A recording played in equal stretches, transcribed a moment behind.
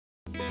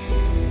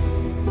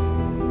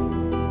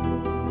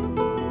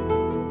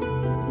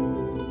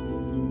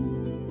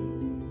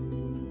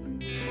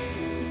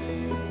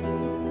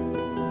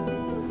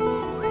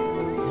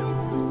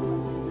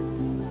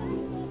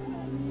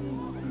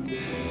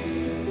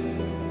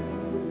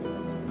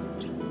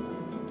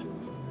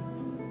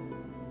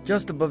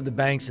Just above the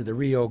banks of the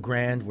Rio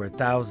Grande, where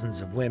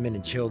thousands of women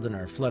and children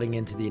are flooding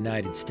into the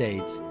United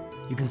States,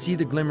 you can see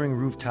the glimmering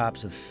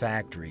rooftops of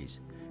factories,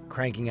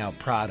 cranking out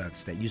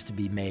products that used to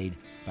be made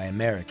by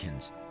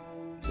Americans.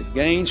 The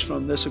gains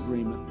from this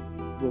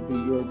agreement will be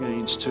your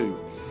gains too.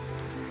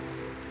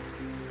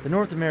 The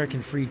North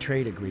American Free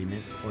Trade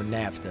Agreement, or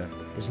NAFTA,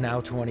 is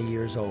now 20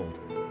 years old.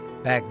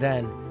 Back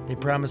then, they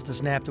promised us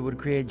NAFTA would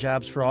create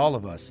jobs for all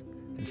of us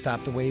and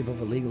stop the wave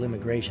of illegal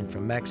immigration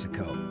from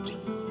Mexico.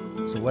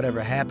 So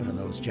whatever happened to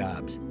those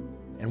jobs?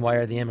 And why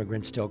are the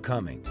immigrants still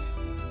coming?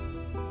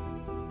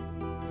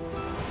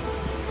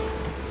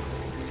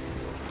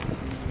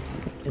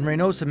 In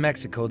Reynosa,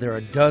 Mexico, there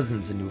are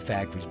dozens of new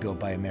factories built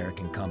by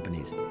American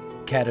companies.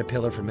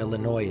 Caterpillar from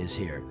Illinois is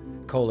here,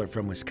 Kohler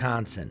from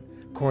Wisconsin,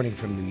 Corning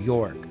from New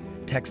York,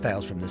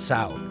 Textiles from the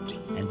South,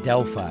 and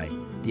Delphi,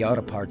 the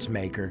auto parts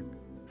maker,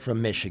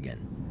 from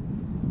Michigan.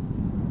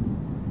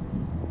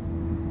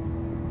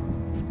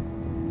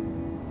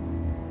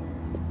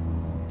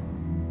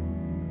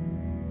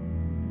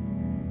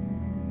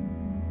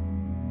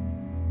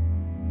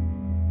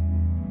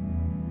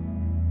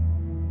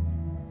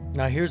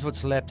 Now here's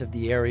what's left of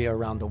the area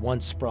around the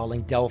once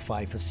sprawling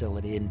Delphi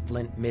facility in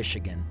Flint,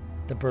 Michigan,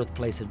 the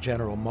birthplace of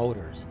General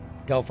Motors,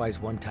 Delphi's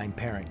one-time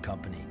parent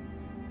company.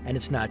 And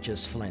it's not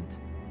just Flint.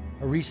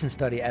 A recent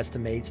study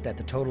estimates that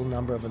the total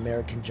number of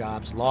American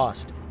jobs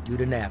lost due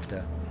to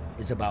NAFTA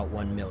is about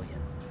 1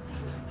 million.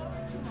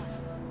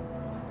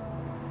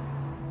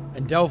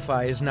 And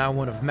Delphi is now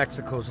one of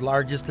Mexico's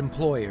largest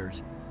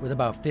employers, with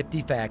about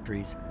 50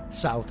 factories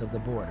south of the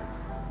border.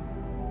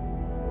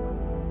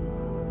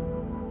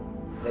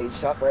 They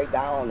shut right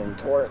down and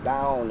tore it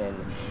down and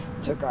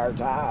took our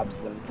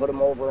jobs and put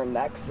them over in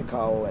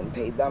Mexico and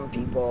paid them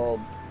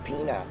people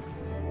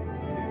peanuts.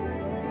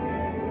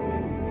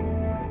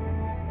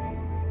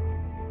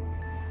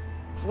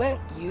 Flint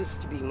used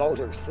to be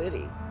Motor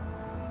City.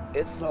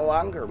 It's no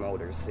longer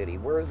Motor City.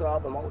 Where's all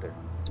the motor?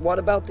 What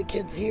about the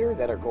kids here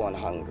that are going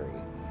hungry?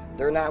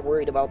 They're not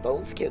worried about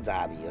those kids,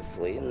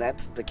 obviously, and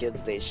that's the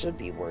kids they should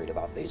be worried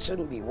about. They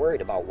shouldn't be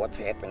worried about what's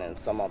happening in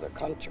some other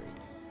country.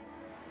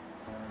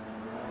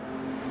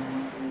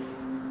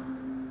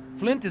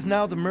 Flint is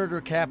now the murder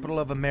capital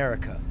of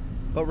America,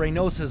 but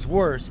Reynosa is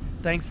worse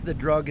thanks to the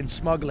drug and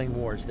smuggling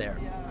wars there.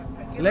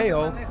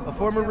 Leo, a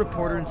former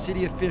reporter and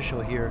city official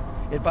here,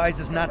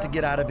 advises not to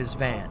get out of his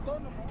van.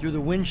 Through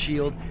the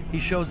windshield, he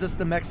shows us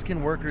the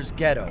Mexican workers'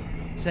 ghetto,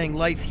 saying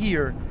life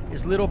here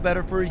is little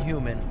better for a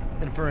human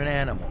than for an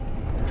animal.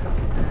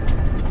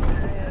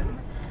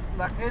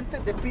 La gente,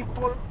 the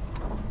people,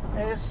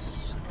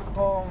 es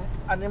con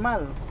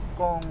animal,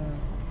 con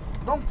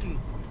donkey,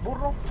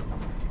 burro.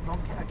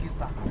 Donkey, aquí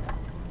está.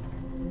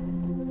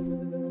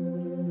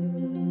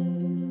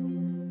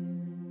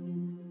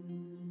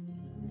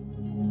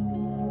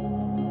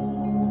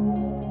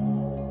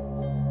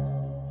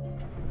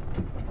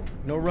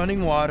 No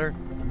running water,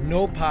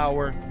 no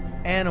power,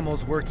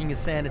 animals working as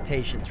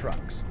sanitation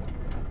trucks.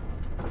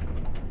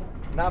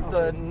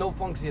 NAFTA no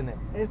funciona.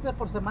 ¿Este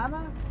por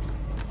semana?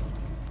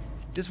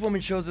 This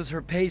woman shows us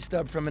her pay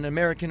stub from an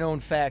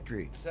American-owned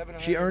factory.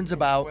 She earns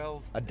about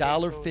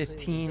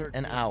 $1.15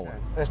 an hour.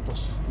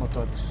 Estos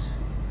motores.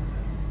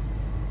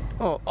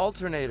 Oh,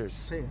 alternators.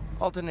 Sí.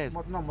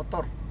 Alternators. No,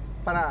 motor.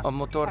 Para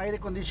motor. aire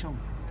condition.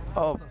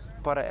 Oh,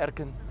 para air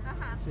con.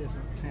 Sí, eso.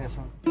 Sí,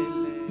 eso.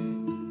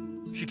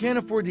 She can't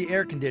afford the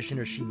air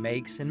conditioner she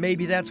makes, and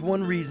maybe that's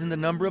one reason the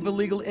number of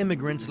illegal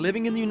immigrants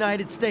living in the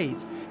United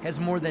States has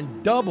more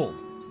than doubled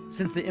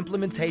since the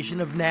implementation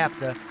of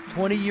NAFTA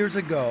 20 years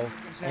ago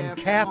and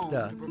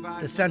CAFTA,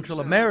 the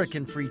Central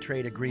American Free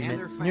Trade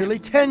Agreement, nearly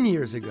 10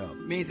 years ago.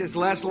 Means it's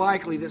less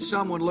likely that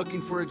someone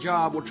looking for a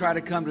job will try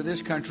to come to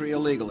this country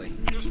illegally.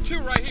 There's two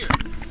right here.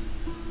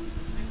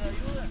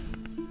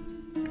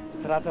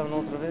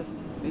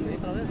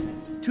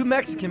 Two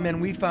Mexican men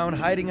we found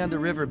hiding on the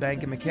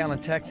riverbank in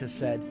McAllen, Texas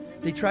said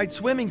they tried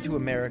swimming to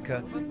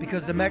America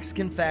because the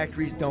Mexican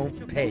factories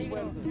don't pay.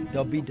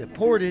 They'll be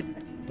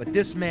deported, but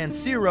this man,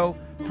 Ciro,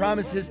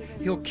 promises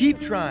he'll keep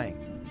trying.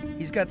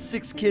 He's got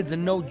 6 kids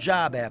and no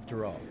job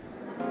after all.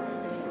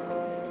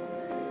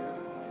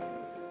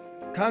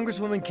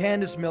 Congresswoman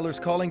Candace Miller's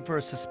calling for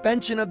a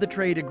suspension of the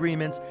trade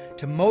agreements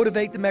to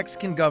motivate the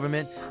Mexican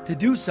government to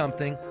do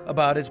something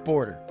about its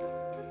border.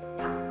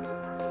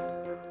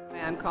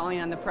 I'm calling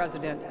on the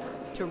President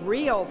to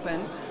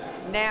reopen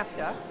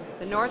NAFTA,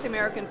 the North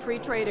American Free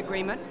Trade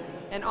Agreement,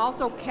 and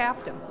also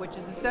CAFTA, which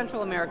is the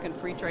Central American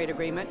Free Trade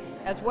Agreement,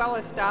 as well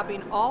as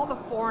stopping all the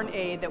foreign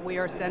aid that we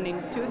are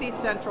sending to these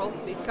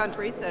these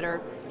countries that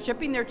are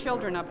shipping their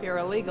children up here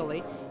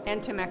illegally,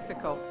 and to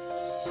Mexico.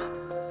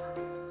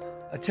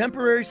 A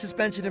temporary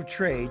suspension of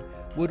trade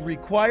would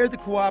require the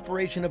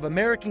cooperation of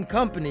American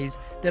companies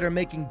that are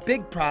making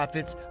big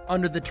profits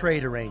under the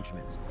trade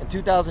arrangements. In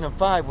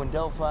 2005, when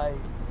Delphi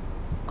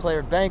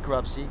declared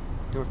bankruptcy,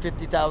 there were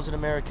 50,000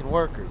 American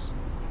workers.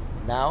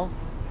 Now,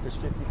 there's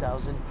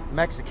 50,000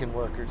 Mexican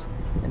workers,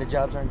 and the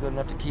jobs aren't good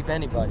enough to keep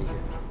anybody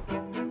here.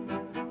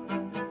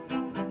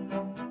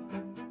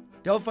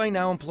 Delphi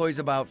now employs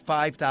about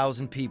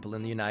 5,000 people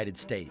in the United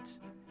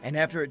States. And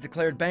after it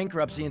declared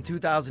bankruptcy in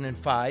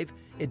 2005,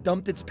 it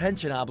dumped its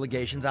pension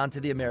obligations onto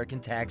the American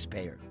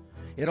taxpayer.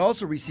 It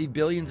also received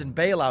billions in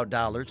bailout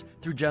dollars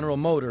through General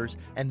Motors,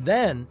 and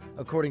then,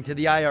 according to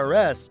the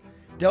IRS,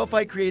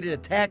 Delphi created a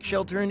tax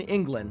shelter in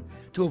England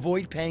to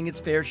avoid paying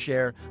its fair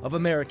share of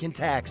American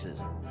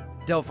taxes.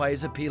 Delphi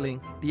is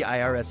appealing the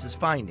IRS's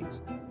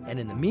findings. And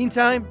in the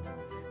meantime,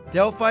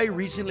 Delphi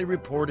recently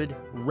reported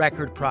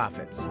record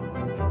profits.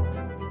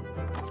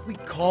 We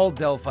called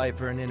Delphi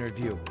for an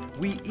interview.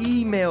 We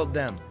emailed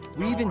them.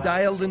 We even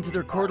dialed into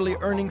their quarterly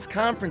earnings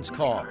conference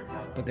call,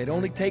 but they'd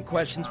only take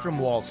questions from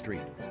Wall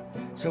Street.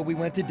 So we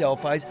went to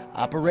Delphi's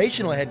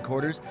operational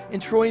headquarters in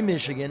Troy,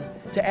 Michigan,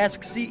 to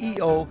ask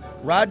CEO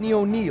Rodney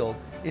O'Neill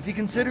if he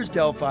considers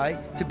Delphi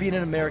to be an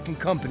American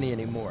company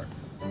anymore.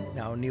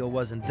 Now, O'Neill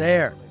wasn't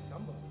there,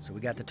 so we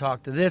got to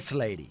talk to this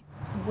lady.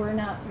 We're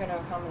not going to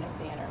accommodate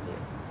the interview.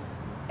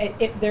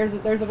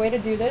 There's a way to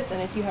do this,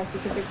 and if you have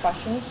specific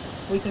questions,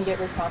 we can get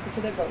responsive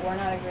to that, but we're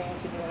not agreeing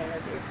to do an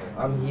interview.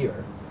 I'm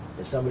here.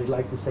 If somebody'd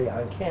like to say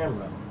on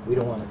camera, we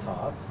don't want to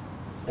talk,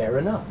 fair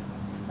enough.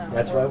 No,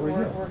 That's why we're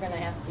here. We're going to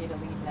ask you to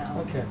leave now.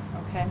 Okay.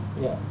 Okay?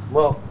 Yeah.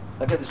 Well,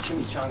 I got this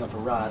chimichanga for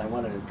Rod. I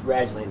wanted to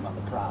congratulate him on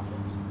the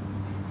profits.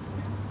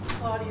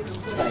 Claudia, Thank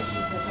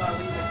you. that's why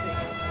we were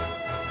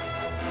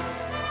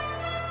thinking.